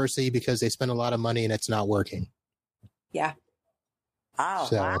controversy because they spend a lot of money and it's not working. Yeah. Oh,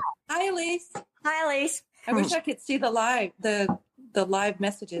 So- wow. Hi, Elise. Hi, Elise. I wish I could see the live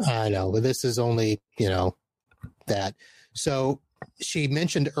messages. I know, but this is only, that. So she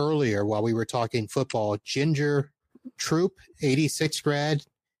mentioned earlier while we were talking football, Ginger Troop, 86 grad,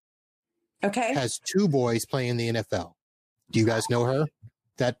 Okay. has 2 boys playing the NFL. Do you guys know her?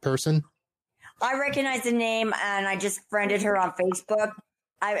 That person? I recognize the name and I just friended her on Facebook.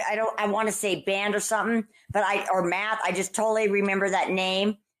 I want to say band or something, or math. I just totally remember that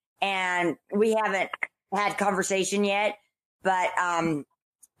name and we haven't had conversation yet, but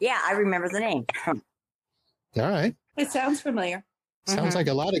yeah, I remember the name. All right. It sounds familiar. Sounds like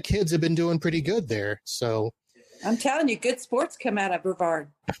a lot of kids have been doing pretty good there. So, I'm telling you, good sports come out of Brevard.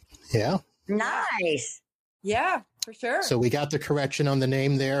 yeah. Nice. Yeah, for sure. So we got the correction on the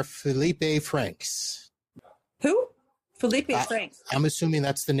name there, Felipe Franks. Who? Felipe Franks. I'm assuming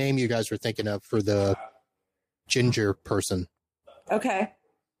that's the name you guys were thinking of for the ginger person. Okay.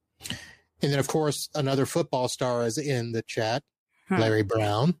 And then, of course, another football star is in the chat, Larry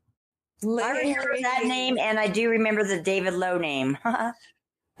Brown. I remember that name, and I do remember the David Lowe name.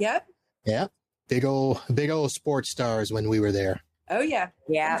 Yep. Yeah. Big old sports stars when we were there. Oh, yeah.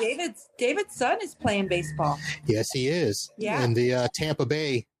 Yeah. And David's son is playing baseball. Yes, he is. Yeah. In the Tampa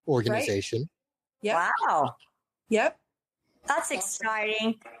Bay organization. Yep. Wow. Yep. That's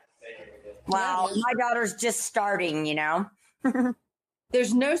exciting. Wow. My daughter's just starting,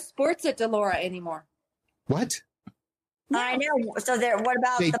 There's no sports at Delora anymore. What? No. I know. So what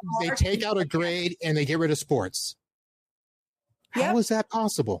about They park? take out a grade and they get rid of sports. How is that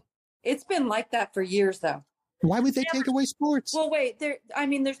possible? It's been like that for years, though. Why would they take away sports? Well, wait.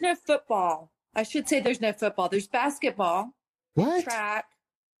 There's no football. I should say there's no football. There's basketball, What? track.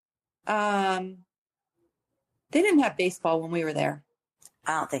 They didn't have baseball when we were there.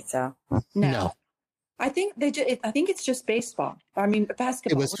 I don't think so. No. I think I think it's just baseball. I mean,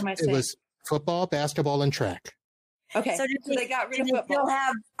 basketball. What am I saying? It was football, basketball, and track. Okay. So they got rid of do they football. still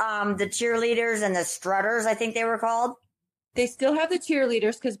have the cheerleaders and the strutters, I think they were called? They still have the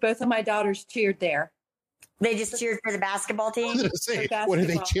cheerleaders because both of my daughters cheered there. They just cheered for the basketball I was team. going to say, what are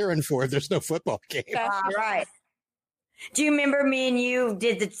they cheering for if there's no football game? All right. Do you remember me and you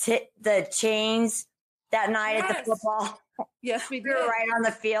did the chains that night at the football? Yes, we did. We were right on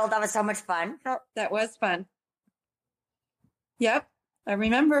the field. That was so much fun. That was fun. Yep, I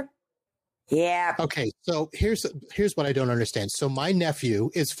remember. Yeah. Okay, so here's what I don't understand. So my nephew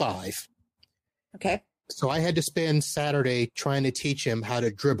is 5. Okay. So I had to spend Saturday trying to teach him how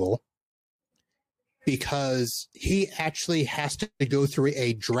to dribble because he actually has to go through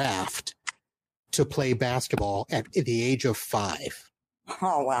a draft to play basketball at the age of 5.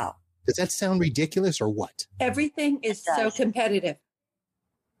 Oh, wow. Does that sound ridiculous or what? Everything is so competitive.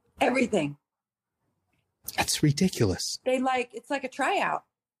 Everything. That's ridiculous. It's like a tryout.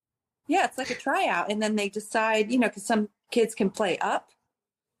 Yeah, it's like a tryout. And then they decide, because some kids can play up.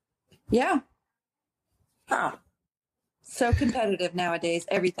 Yeah. Huh. So competitive nowadays,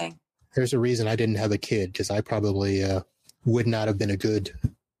 everything. There's a reason I didn't have a kid because I probably would not have been a good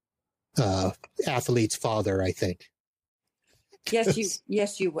athlete's father, I think.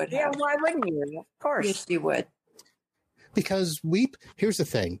 Yes, you would have. Yeah, why wouldn't you? Of course. Yes, you would. Because here's the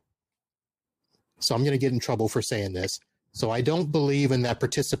thing. So I'm going to get in trouble for saying this. So I don't believe in that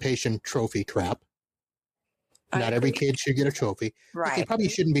participation trophy crap. Not every kid should get a trophy. Right. They probably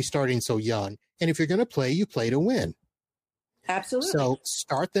shouldn't be starting so young. And if you're going to play, you play to win. Absolutely. So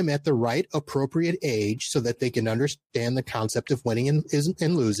start them at the right appropriate age so that they can understand the concept of winning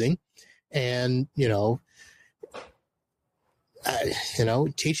and losing. And,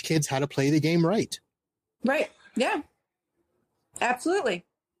 teach kids how to play the game right. Right. Yeah. Absolutely.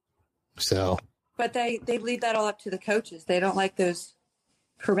 So. But they leave that all up to the coaches. They don't like those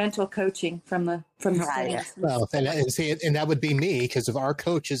parental coaching from the students. Well, and that would be me because if our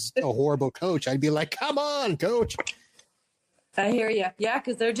coach is a horrible coach, I'd be like, "Come on, coach." I hear you. Yeah,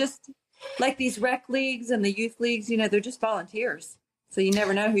 because they're just like these rec leagues and the youth leagues. They're just volunteers, so you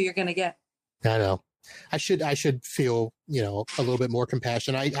never know who you're going to get. I know. I should feel a little bit more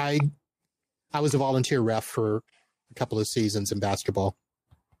compassion. I was a volunteer ref for a couple of seasons in basketball.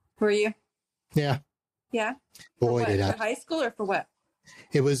 Were you? Yeah. Yeah. Boy, did I. For high school or for what?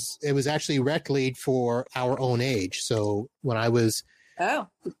 It was actually rec league for our own age. So when I was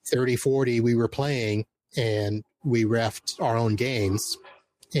 30, 40, we were playing and we refed our own games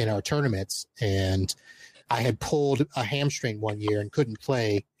in our tournaments. And I had pulled a hamstring one year and couldn't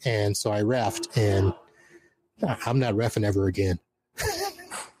play. And so I refed and I'm not reffing ever again.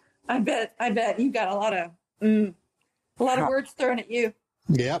 I bet you got a lot of words thrown at you.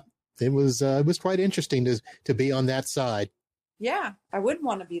 Yep. It was quite interesting to be on that side. Yeah, I wouldn't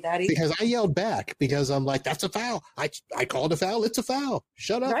want to be that either. Because I yelled back because I'm like, that's a foul. I called a foul. It's a foul.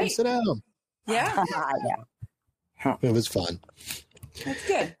 Shut up and sit down. Yeah. It was fun. That's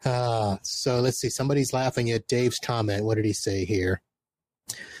good. So let's see. Somebody's laughing at Dave's comment. What did he say here?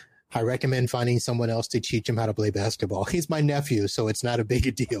 I recommend finding someone else to teach him how to play basketball. He's my nephew, so it's not a big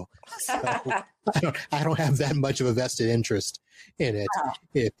a deal. So I don't have that much of a vested interest in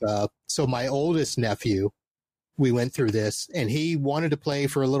it. So my oldest nephew, we went through this, and he wanted to play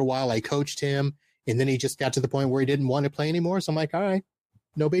for a little while. I coached him, and then he just got to the point where he didn't want to play anymore. So I'm like, all right,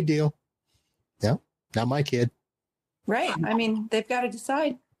 no big deal. No, not my kid. Right. I mean, they've got to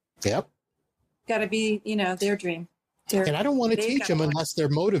decide. Yep. Got to be, their dream. And I don't want to teach them unless they're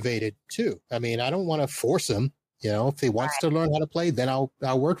motivated too. I mean, I don't want to force them. If he wants to learn how to play, then I'll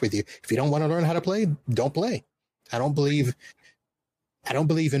work with you. If you don't want to learn how to play, don't play. I don't believe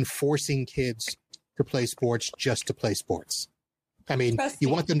in forcing kids to play sports just to play sports. I mean, you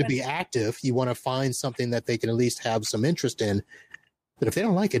want them to be active. You want to find something that they can at least have some interest in. But if they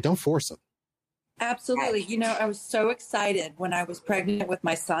don't like it, don't force them. Absolutely. I was so excited when I was pregnant with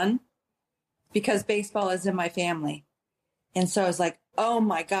my son because baseball is in my family. And so I was like, oh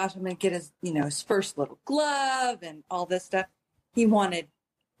my gosh, I'm going to get his first little glove and all this stuff. He wanted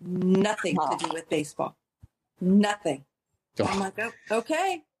nothing to do with baseball. Nothing. Oh. I'm like,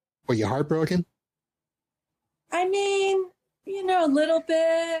 okay. Were you heartbroken? I mean, a little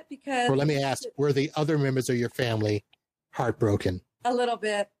bit because. Or let me ask, were the other members of your family heartbroken? A little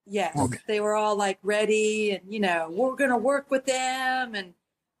bit. Yes. Okay. They were all like ready and, we're going to work with them. And,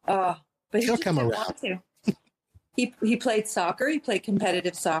 but he'll come around. He played soccer. He played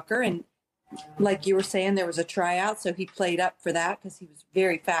competitive soccer. And like you were saying, there was a tryout. So he played up for that because he was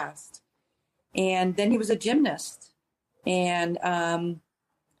very fast. And then he was a gymnast. And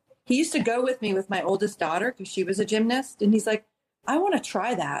he used to go with me with my oldest daughter because she was a gymnast. And he's like, I want to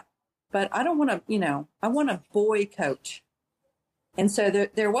try that. But I don't want to, I want a boy coach. And so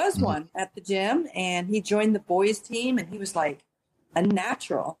there was one at the gym. And he joined the boys team. And he was like a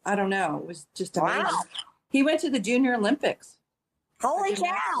natural. I don't know. It was just amazing. Wow. He went to the Junior Olympics. Holy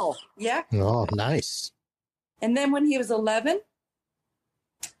cow. Yeah. Oh, nice. And then when he was 11,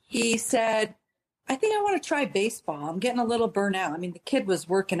 he said, I think I want to try baseball. I'm getting a little burnt out. I mean, the kid was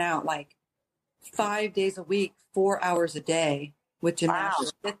working out like 5 days a week, 4 hours a day with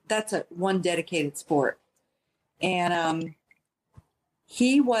gymnastics. Wow. That's one dedicated sport. And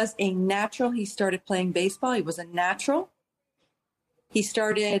he was a natural. He started playing baseball. He was a natural. He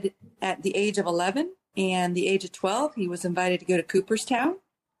started at the age of 11, and the age of 12, he was invited to go to Cooperstown.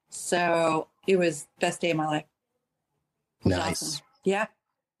 So it was the best day of my life. Nice. Awesome. Yeah.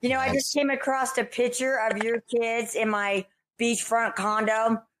 You know, Nice. I just came across a picture of your kids in my beachfront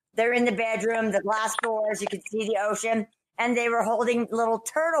condo. They're in the bedroom, the glass doors, you could see the ocean, and they were holding little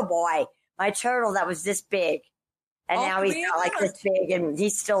turtle boy, my turtle that was this big. And now he's not like this big, and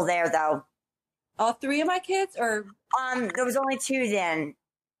he's still there, though. All three of my kids, or there was only two then.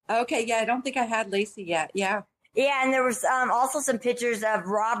 Okay, yeah, I don't think I had Lacey yet. Yeah, yeah, and there was also some pictures of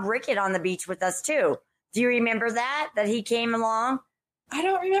Rob Rickett on the beach with us too. Do you remember that he came along? I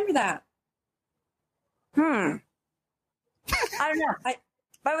don't remember that. I don't know.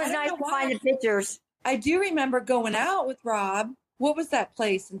 But it was nice to find the pictures. I do remember going out with Rob. What was that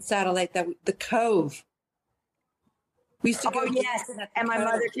place in Satellite? The Cove. We used to go. Yes, and my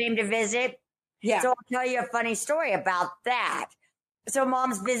mother came to visit. Yeah. So I'll tell you a funny story about that. So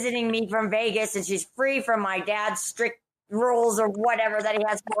Mom's visiting me from Vegas, and she's free from my dad's strict rules or whatever that he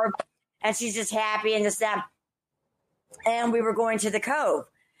has for her. And she's just happy and this, that. And we were going to the Cove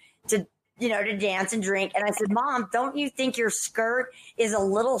to dance and drink. And I said, Mom, don't you think your skirt is a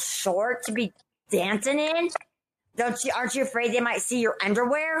little short to be dancing in? Aren't you afraid they might see your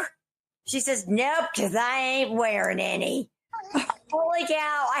underwear? She says, nope, because I ain't wearing any. Holy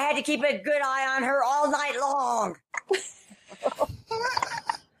cow, I had to keep a good eye on her all night long.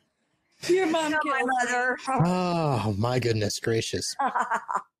 Your mom, my mother. Oh, my goodness gracious.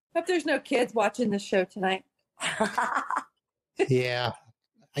 Hope there's no kids watching this show tonight. Yeah.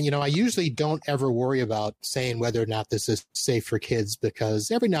 I usually don't ever worry about saying whether or not this is safe for kids, because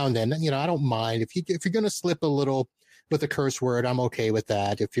every now and then, I don't mind. If you're going to slip a little with a curse word, I'm okay with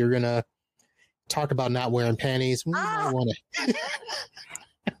that. If you're going to talk about not wearing panties, I want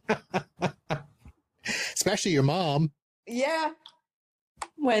to. Especially your mom. Yeah.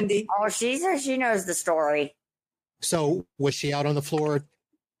 Wendy. Oh, she knows the story. So was she out on the floor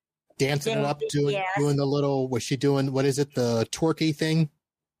dancing it up, doing the little, was she doing, what is it, the twerky thing?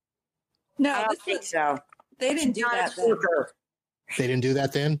 No, I don't think so. They didn't do that then. They didn't do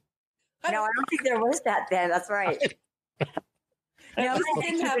that then? No, I don't think there was that then. That's right. I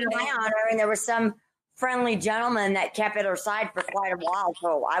didn't have an eye on her, and there was some friendly gentleman that kept at her side for quite a while.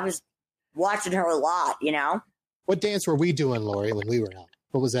 So I was watching her a lot, What dance were we doing, Lori, when we were out?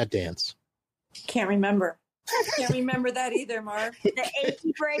 What was that dance? Can't remember. Can't remember that either, Marv. The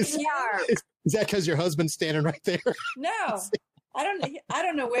achy breaking heart. Is that because your husband's standing right there? No, I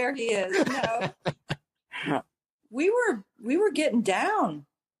don't know where he is. No, we were getting down.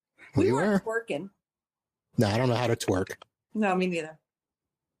 We weren't twerking. No, I don't know how to twerk. No, me neither.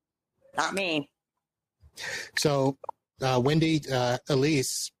 Not me. So, Wendy,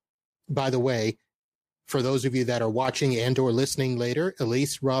 Elise, by the way, for those of you that are watching and or listening later,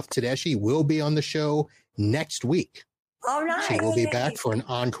 Elise Roth-Tedeschi will be on the show next week. Oh, nice. She will be back for an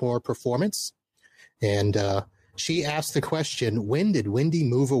encore performance. And she asked the question, when did Wendy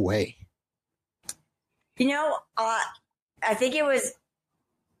move away? I think it was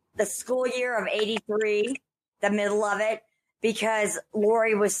the school year of 83, the middle of it, because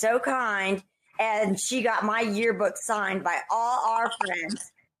Lori was so kind and she got my yearbook signed by all our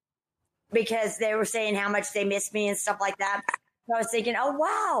friends because they were saying how much they missed me and stuff like that. So I was thinking, oh,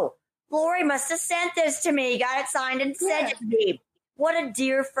 wow, Lori must have sent this to me, got it signed and sent it to me. What a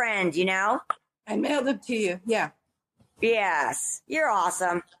dear friend, I mailed them to you. Yeah. Yes. You're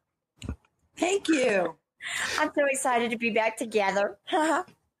awesome. Thank you. I'm so excited to be back together.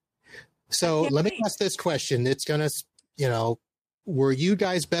 So let me ask this question. It's going to, were you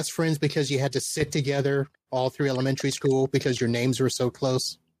guys best friends because you had to sit together all through elementary school because your names were so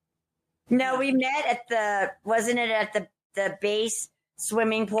close? No, we met wasn't it at the base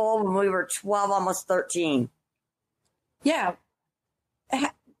swimming pool when we were 12, almost 13? Yeah.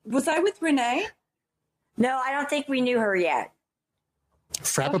 Was I with Renee? No, I don't think we knew her yet.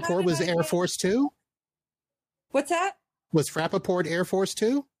 Frappaport was Air Force too? What's that? Was Frappaport Air Force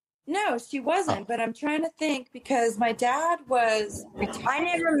too? No, she wasn't, but I'm trying to think because my dad was retired. I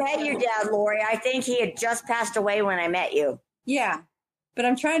never met your dad, Lori. I think he had just passed away when I met you. Yeah, but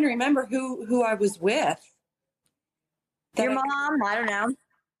I'm trying to remember who I was with. Your mom? I don't know.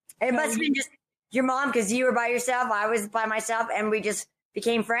 It must have been just your mom, because you were by yourself, I was by myself, and we just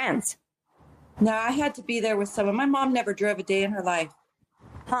became friends. No, I had to be there with someone. My mom never drove a day in her life.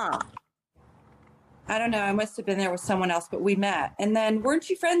 Huh. I don't know. I must have been there with someone else, but we met. And then weren't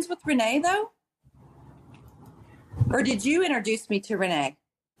you friends with Renee, though? Or did you introduce me to Renee?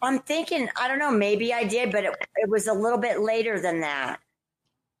 I'm thinking, I don't know, maybe I did, but it was a little bit later than that.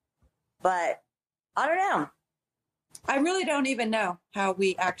 But I don't know. I really don't even know how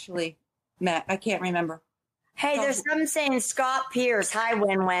we actually met. I can't remember. Hey, there's someone saying Scott Pearce. Hi,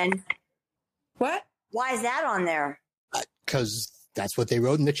 Wen. What? Why is that on there? Because that's what they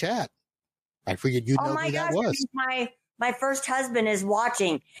wrote in the chat. I figured you'd know who that was. My first husband is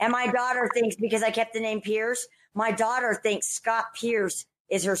watching, and my daughter thinks, because I kept the name Pearce, my daughter thinks Scott Pearce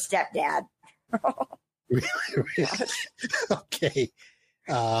is her stepdad. Okay.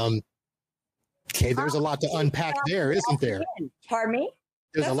 Okay, there's a lot to unpack there, isn't there? Pardon me?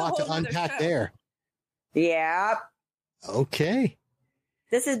 There's a lot to unpack there. Yeah. Okay.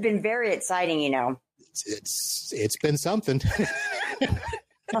 This has been very exciting, you know. It's been something.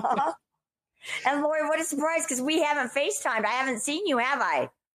 And Lori, what a surprise, because we haven't FaceTimed. I haven't seen you, have I?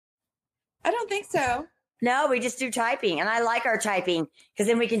 I don't think so. No, we just do typing. And I like our typing, because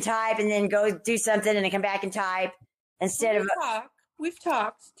then we can type and then go do something and then come back and type instead of We've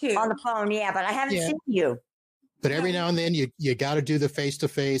talked too. On the phone, yeah, but I haven't seen you. But every now and then you got to do the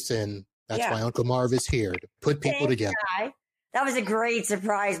face-to-face, and that's why Uncle Marv is here, to put people together. That was a great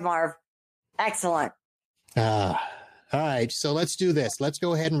surprise, Marv. Excellent. All right, so let's do this. Let's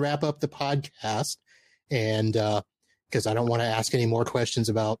go ahead and wrap up the podcast, and because I don't want to ask any more questions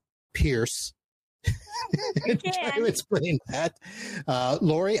about Pearce. Try to explain that.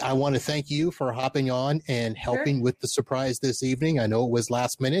 Lori, I want to thank you for hopping on and helping with the surprise this evening. I know it was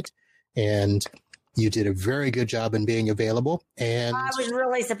last minute, and you did a very good job in being available. And I was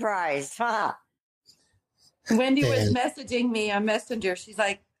really surprised. Huh? Wendy was messaging me on Messenger. She's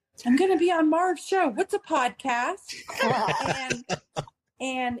like, I'm going to be on Marv's show. What's a podcast?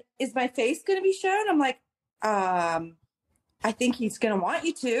 and is my face going to be shown? I'm like, I think he's going to want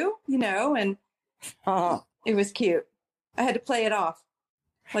you to, you know, and it was cute. I had to play it off.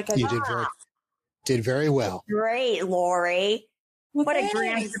 Like I did very well. Great, Lori. Well, what a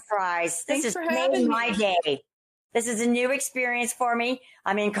grand surprise. This is having my day. This is a new experience for me.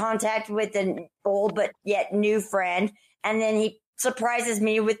 I'm in contact with an old but yet new friend, and then he surprises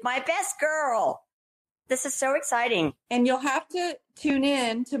me with my best girl. This is so exciting. And you'll have to tune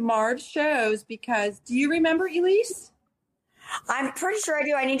in to Marv's shows, because do you remember Elise? I'm pretty sure I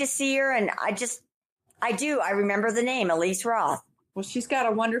do. I need to see her, and I do. I remember the name, Elise Roth. Well, she's got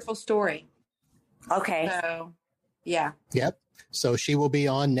a wonderful story. Okay. So, yeah. Yep. So she will be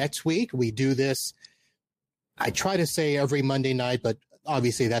on next week. We do this, I try to say every Monday night, but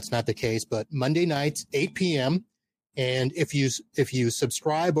obviously that's not the case. But Monday nights, 8 p.m. And if you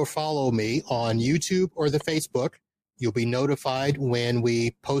subscribe or follow me on YouTube or the Facebook, you'll be notified when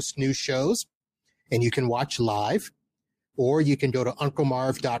we post new shows, and you can watch live. Or you can go to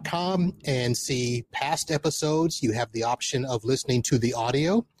unclemarv.com and see past episodes. You have the option of listening to the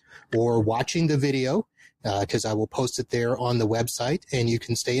audio or watching the video, because I will post it there on the website. And you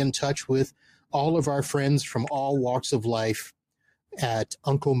can stay in touch with all of our friends from all walks of life at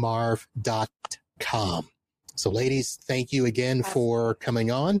unclemarv.com. So, ladies, thank you again for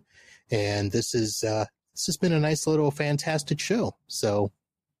coming on. And this has been a nice little fantastic show. So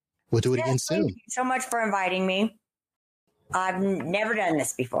we'll do it again soon. Thank you so much for inviting me. I've never done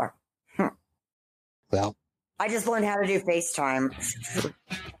this before. Well, I just learned how to do FaceTime.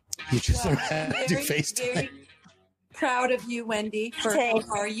 You just learned how to do FaceTime. Very proud of you, Wendy, for how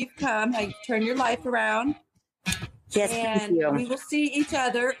far you've come, how you've turned your life around. Yes, and we will see each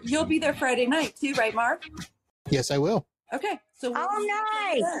other. You'll be there Friday night too, right, Marv? Yes, I will. Okay. So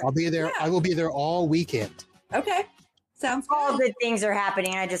nice. I'll be there. Yeah. I will be there all weekend. Okay. Sounds good. All good things are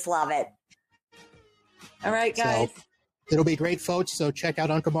happening. I just love it. All right, guys. So, it'll be great, folks. So check out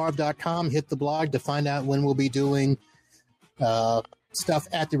unclemarv.com. Hit the blog to find out when we'll be doing stuff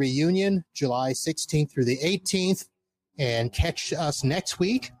at the reunion, July 16th through the 18th. And catch us next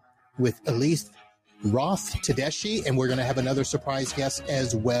week with Elise Roth Tedeschi. And we're going to have another surprise guest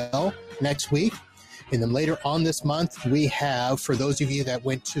as well next week. And then later on this month, we have, for those of you that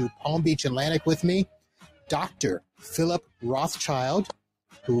went to Palm Beach Atlantic with me, Dr. Philip Rothschild,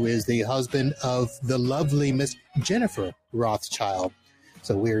 who is the husband of the lovely Miss Jennifer Rothschild.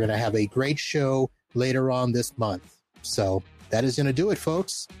 So we're going to have a great show later on this month. So that is going to do it,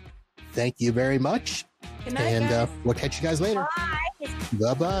 folks. Thank you very much. Good night, guys. We'll catch you guys later. Bye.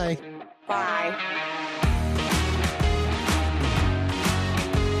 Bye-bye. Bye.